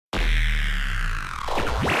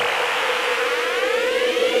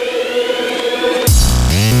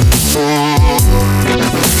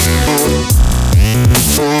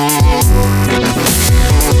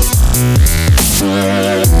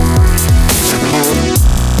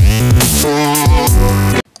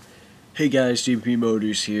Hey guys, GP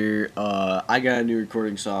Motors here. I got a new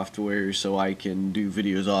recording software so I can do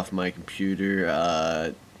videos off my computer,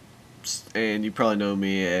 and you probably know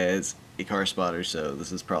me as a car spotter, so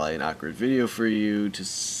this is probably an awkward video for you to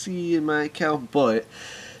see in my account, but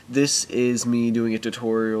this is me doing a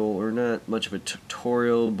tutorial, or not much of a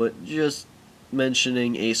tutorial, but just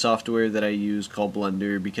mentioning a software that I use called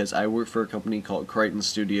Blender because I work for a company called Crichton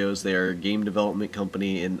Studios. They are a game development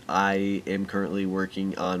company, and I am currently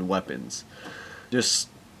working on weapons. Just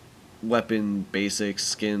weapon basics,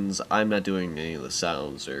 skins. I'm not doing any of the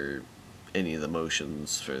sounds or any of the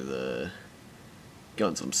motions for the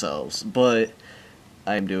guns themselves, but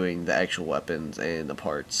I'm doing the actual weapons and the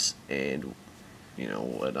parts and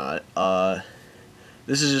whatnot.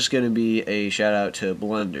 This is just going to be a shout out to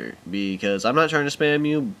Blender because I'm not trying to spam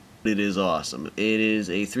you, but it is awesome. It is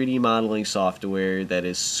a 3D modeling software that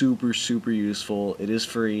is super useful. It is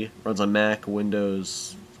free, runs on Mac,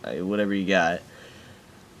 Windows, whatever you got.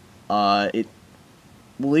 It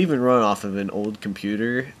will even run off of an old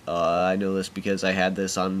computer. I know this because I had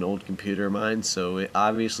this on an old computer of mine, so it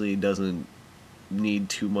obviously doesn't need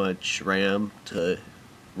too much RAM to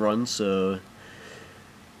run, so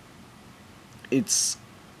it's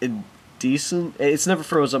decent. It's never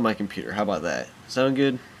froze on my computer. How about that? Sound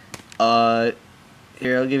good?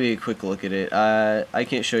 Here, I'll give you a quick look at it. I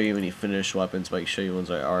can't show you any finished weapons, but I can show you ones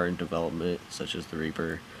that are in development, such as the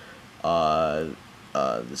Reaper.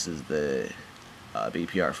 This is the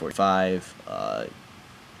BPR-45. It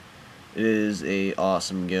is a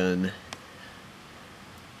awesome gun.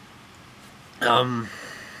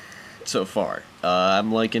 So far,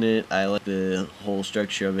 I'm liking it. I like the whole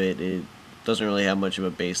structure of it. It doesn't really have much of a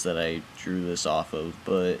base that I drew this off of,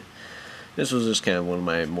 but this was just kind of one of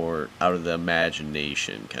my more out of the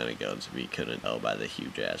imagination kind of guns, if you couldn't tell by the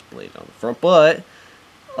huge ass blade on the front. But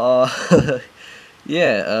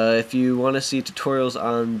yeah, if you want to see tutorials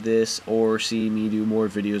on this or see me do more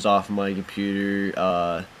videos off my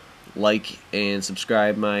computer, like and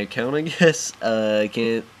subscribe my account, I guess. I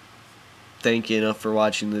can't thank you enough for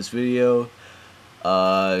watching this video.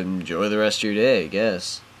 Enjoy the rest of your day, I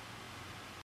guess.